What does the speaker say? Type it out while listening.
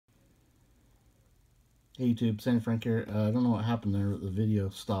Hey YouTube, Sandy Frank here. I don't know what happened there. The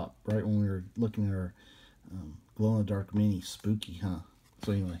video stopped right when we were looking at our glow-in-the-dark mini. Spooky, huh?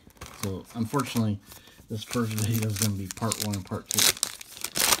 So anyway, unfortunately, this first video is going to be part 1 and part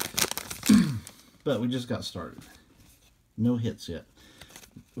 2. But we just got started. No hits yet.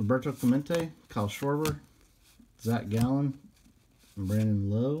 Roberto Clemente, Kyle Schwarber, Zach Gallen,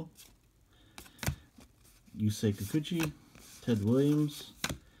 Brandon Lowe, Yusei Kikuchi, Ted Williams,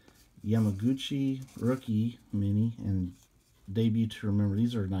 Yamaguchi rookie mini, and debut to remember.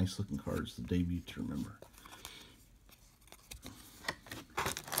 These are nice looking cards, the debut to remember.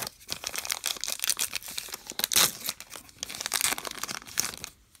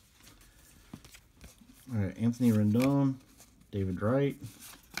 Alright, Anthony Rendon, David Wright,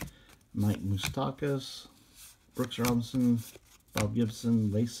 Mike Moustakas, Brooks Robinson, Bob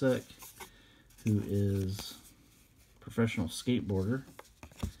Gibson, Lasek, who is professional skateboarder.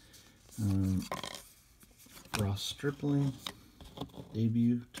 Ross Stripling,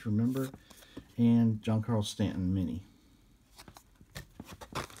 debut to remember, and John Carl Stanton mini.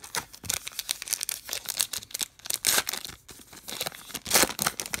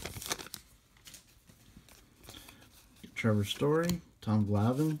 Trevor Story, Tom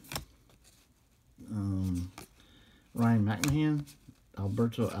Glavine, Ryan McMahon,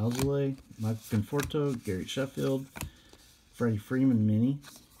 Alberto Alzolay, Michael Conforto, Gary Sheffield, Freddie Freeman mini,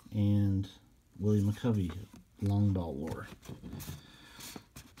 and Willie McCovey, long ball lore.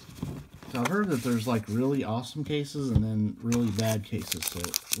 So I've heard that there's like really awesome cases and then really bad cases, so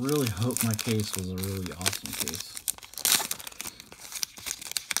I really hope my case was a really awesome case.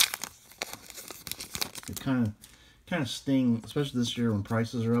 It kind of sting, especially this year when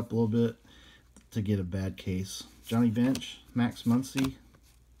prices are up a little bit, to get a bad case. Johnny Bench, Max Muncy,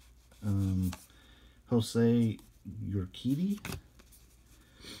 Jose Urquidy.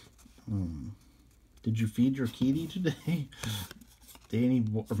 Did you feed your kitty today?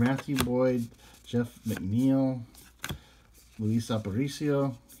 Matthew Boyd, Jeff McNeil, Luis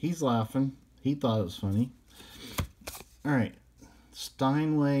Aparicio. He's laughing. He thought it was funny. All right,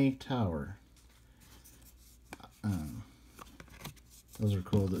 Steinway Tower. Those are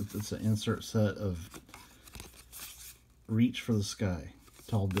cool. It's an insert set of Reach for the Sky,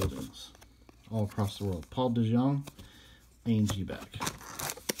 tall buildings all across the world. Paul DeJong, A&G back.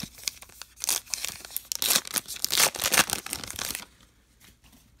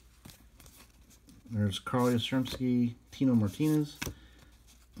 There's Carl Yastrzemski, Tino Martinez,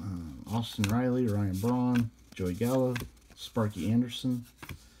 Austin Riley, Ryan Braun, Joey Gallo, Sparky Anderson.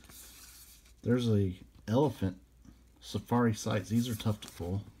 There's a elephant Safari Sights. These are tough to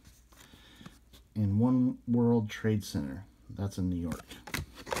pull. And One World Trade Center. That's in New York.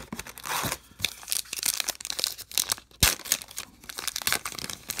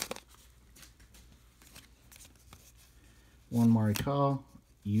 One Marikal,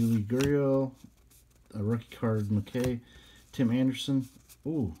 Yuli Gurriel, a rookie card McKay, Tim Anderson.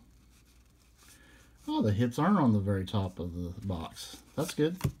 Ooh. Oh, the hits aren't on the very top of the box. That's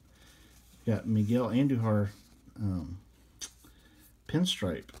good. Got Miguel Andujar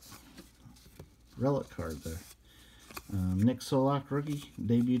pinstripe relic card there. Nick Solak rookie,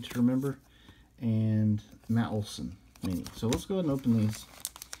 debut to remember, and Matt Olson mini. So let's go ahead and open these.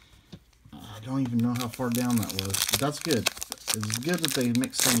 I don't even know how far down that was, but that's good. It's good that they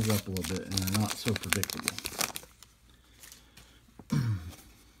mix things up a little bit and they're not so predictable.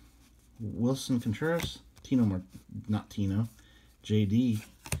 Wilson Contreras, JD,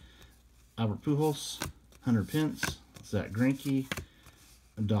 Albert Pujols, Hunter Pence, Zach Greinke,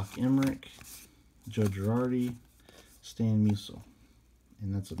 Doc Emmerich, Joe Girardi, Stan Musial,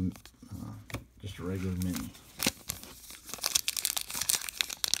 and that's just a regular mini.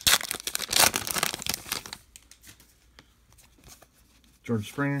 George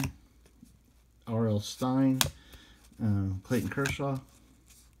Springer, R.L. Stein, Clayton Kershaw.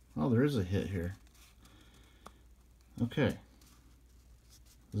 Oh, there is a hit here. Okay.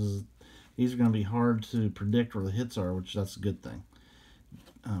 These are going to be hard to predict where the hits are, which that's a good thing.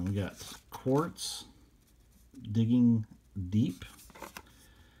 We got Quartz, Digging Deep,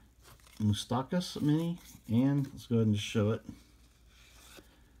 Moustakas mini, and let's go ahead and just show it.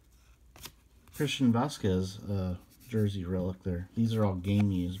 Christian Vasquez jersey relic there. These are all game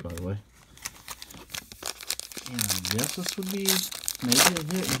used, by the way. And I guess this would be maybe a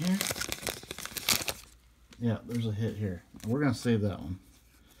hit in here. Yeah, there's a hit here. We're going to save that one.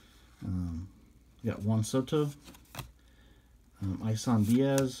 We got Juan Soto, Isan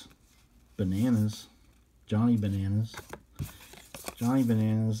Diaz, Bananas, Johnny Bananas. Johnny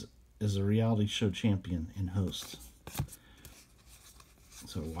Bananas is a reality show champion and host.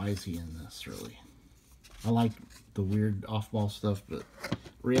 So why is he in this, really? I like the weird off-ball stuff, but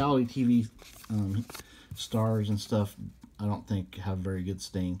reality TV stars and stuff, I don't think have very good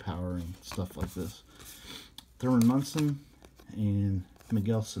staying power and stuff like this. Thurman Munson and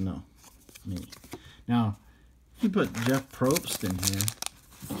Miguel Sano mini. Now, if you put Jeff Probst in here,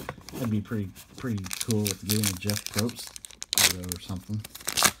 that'd be pretty cool with getting a Jeff Probst auto or something.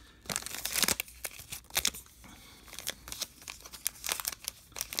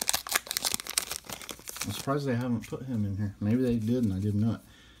 I'm surprised they haven't put him in here. Maybe they did and I didn't know it.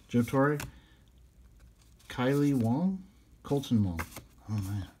 Joe Torre, Kylie Wong, Colton Wong. Oh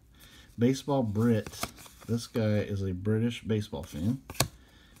man. Baseball Brit. This guy is a British baseball fan.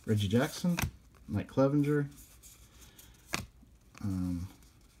 Reggie Jackson, Mike Clevenger.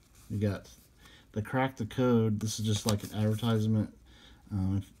 We got the Crack the Code. This is just like an advertisement.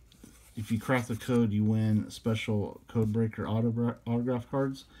 If you crack the code, you win special code breaker autograph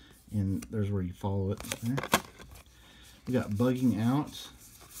cards. And there's where you follow it there. We got Bugging Out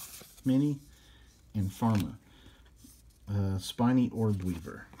mini and Farmer. Spiny Orb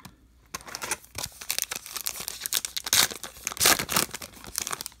Weaver.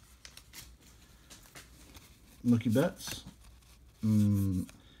 Mookie Betts.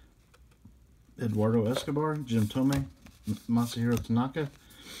 Eduardo Escobar. Jim Tomei. Masahiro Tanaka.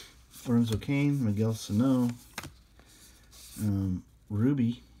 Lorenzo Cain. Miguel Sano.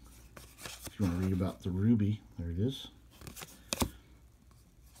 Ruby. If you want to read about the Ruby, there it is.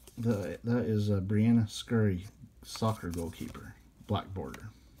 That is Brianna Scurry, soccer goalkeeper, black border.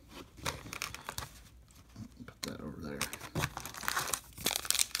 Put that over there.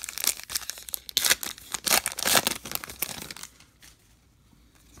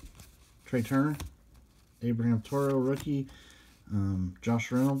 Trey Turner, Abraham Toro, rookie,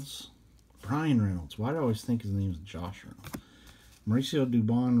 Josh Reynolds, Brian Reynolds. Why do I always think his name is Josh Reynolds? Mauricio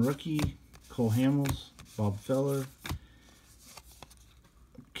Dubon, rookie, Cole Hamels, Bob Feller,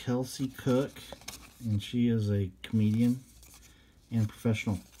 Kelsey Cook, and she is a comedian and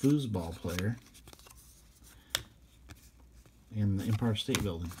professional foosball player in the Empire State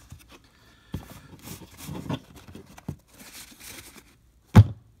Building.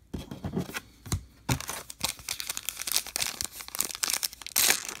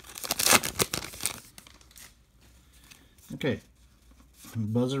 Okay,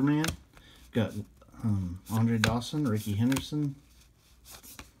 Buzzer Man. Got Andre Dawson, Ricky Henderson,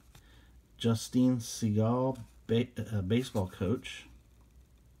 Justine Seagal, baseball coach,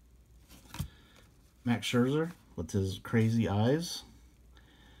 Max Scherzer with his crazy eyes.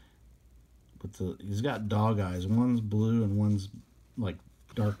 He's got dog eyes. One's blue and one's like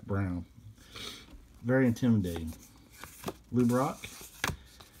dark brown. Very intimidating. Lou Brock,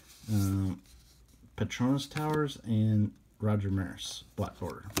 Petronas Towers, and Roger Maris, black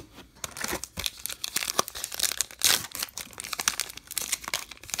border.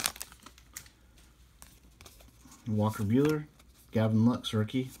 Walker Buehler, Gavin Lux,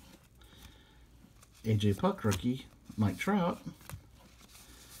 rookie. AJ Puck, rookie. Mike Trout.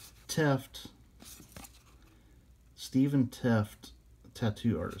 Teft. Stephen Teft,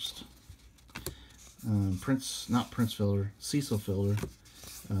 tattoo artist. Not Prince Fielder, Cecil Fielder.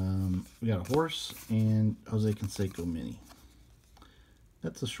 We got a horse and Jose Canseco mini.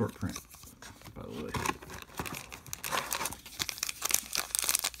 That's a short print, by the way.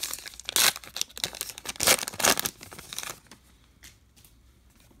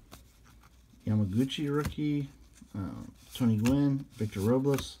 Yamaguchi rookie, Tony Gwynn, Victor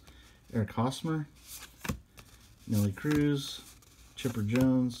Robles, Eric Hosmer, Nelly Cruz, Chipper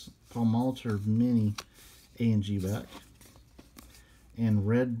Jones, Paul Molitor mini A&G back, and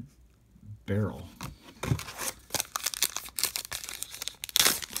Red Barrel.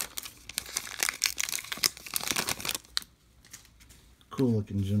 Cool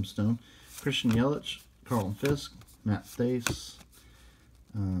looking gemstone. Christian Yelich, Carlton Fisk, Matt Thace,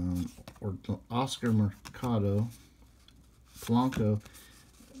 Oscar Mercado, Polanco,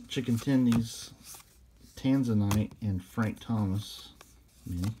 Chicken Tendies, Tanzanite, and Frank Thomas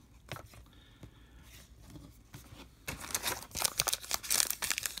mini.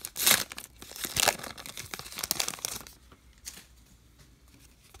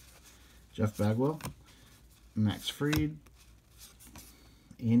 Jeff Bagwell, Max Fried,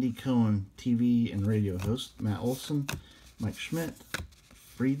 Andy Cohen, TV and radio host, Matt Olson, Mike Schmidt,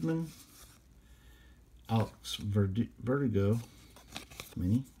 Friedman, Alex Vertigo,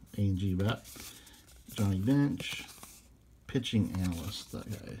 mini, A&G bat, Johnny Bench, pitching analyst, that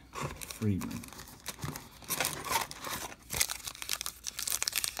guy, Friedman.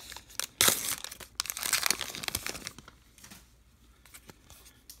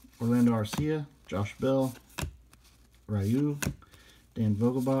 Orlando Arcia, Josh Bell, Ryu, Dan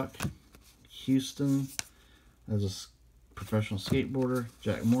Vogelbach, Houston as a professional skateboarder,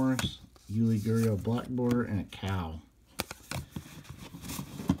 Jack Morris, Yuli Gurriel blackboarder, and a cow.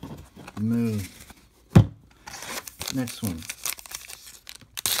 Move. Next one.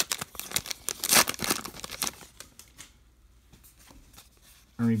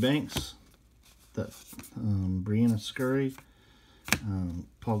 Ernie Banks, Brianna Scurry,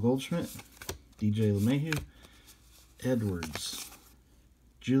 Paul Goldschmidt, DJ LeMahieu, Edwards,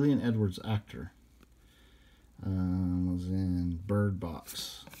 Julian Edwards, actor, was in Bird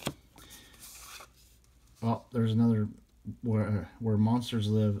Box. Oh, there's another Where Monsters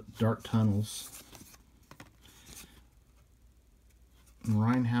Live, Dark Tunnels.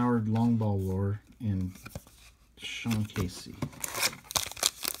 Ryan Howard, Long Ball War, and Sean Casey.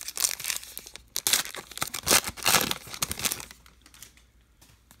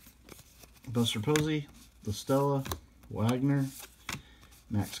 Buster Posey, The Stella, Wagner,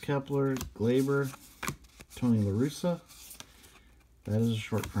 Max Kepler, Glaber, Tony La Russa. That is a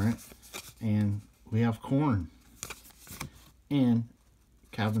short print. And we have Korn and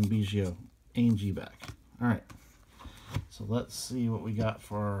Calvin Biggio, A&G back. Alright, so let's see what we got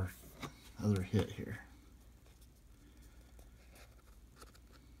for our other hit here.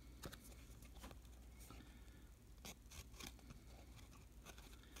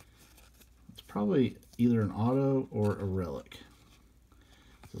 It's probably either an auto or a relic.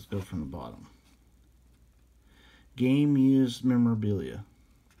 So let's go from the bottom. Game used memorabilia.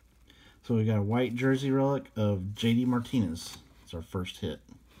 So we got a white jersey relic of JD Martinez. It's our first hit.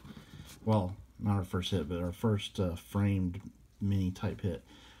 Well, not our first hit, but our first framed mini type hit.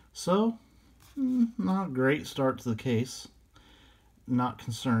 So, not a great start to the case. Not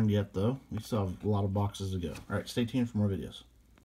concerned yet, though. We still have a lot of boxes to go. Alright, stay tuned for more videos.